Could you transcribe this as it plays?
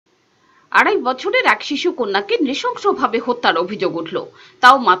2.5 বছরের এক শিশু কন্যাকে নৃশংসভাবে হত্যার অভিযোগ উঠল,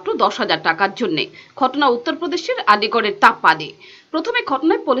 তাও মাত্র 10,000 টাকার জন্য। ঘটনা উত্তরপ্রদেশের আলিগড়ের তাপপাড়ে। প্রথমে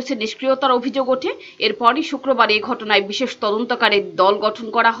ঘটনায় পুলিশের নিষ্ক্রিয়তার অভিযোগ ওঠে। এরপরই শুক্রবার এই ঘটনায় বিশেষ তদন্তকারী দল গঠন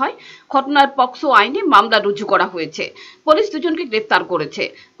করা হয়। ঘটনার পক্সো আইনে মামলা রুজু করা হয়েছে। পুলিশ দুজনকে গ্রেফতার করেছে।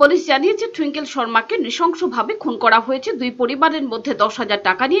 পুলিশ জানিয়েছে টুইঙ্কেল শর্মাকে নৃশংসভাবে খুন করা হয়েছে দুই পরিবারের মধ্যে 10,000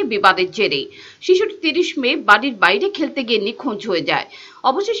 টাকা নিয়ে বিবাদের জেরেই। শিশুটি 30 মে বাড়ির বাইরে খেলতে গিয়ে নিখোঁজ হয়ে যায়।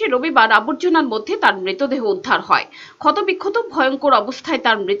 অবশেষে রবিবার আবর্জনার মধ্যে তার মৃতদেহ উদ্ধার হয়। ক্ষতবিক্ষত ভয়ঙ্কর অবস্থায়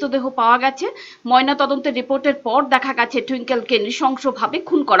তার মৃতদেহ পাওয়া গেছে। ময়নাতদন্তের রিপোর্টের পর দেখা গেছে টুইঙ্কেলকে নৃশংসভাবে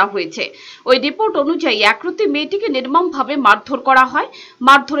খুন করা হয়েছে। ওই রিপোর্ট অনুযায়ী একরত্তি মেয়েটিকে নির্মমভাবে মারধর করা হয়।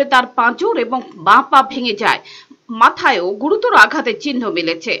 মারধরে তার পাঁজর এবং বাঁ পা ভেঙে যায়। মাথায়ও গুরুতর আঘাতের চিহ্ন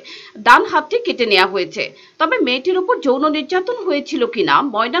মিলেছে। ডান হাতটি কেটে নেওয়া হয়েছে। তবে মেয়েটির উপর যৌন নির্যাতন হয়েছিল কিনা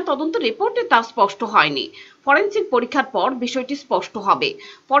ময়না তদন্ত রিপোর্টে তা স্পষ্ট হয়নি। ফরেনসিক পরীক্ষার পর বিষয়টি স্পষ্ট হবে।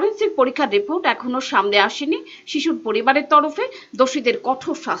 ফরেনসিক পরীক্ষার রিপোর্ট এখনো সামনে আসেনি। শিশুর পরিবারের তরফে দোষীদের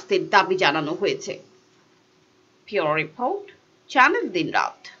কঠোর শাস্তির দাবি জানানো হয়েছে। পিওর রিপোর্ট, চ্যানেল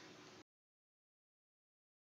দিনরাত।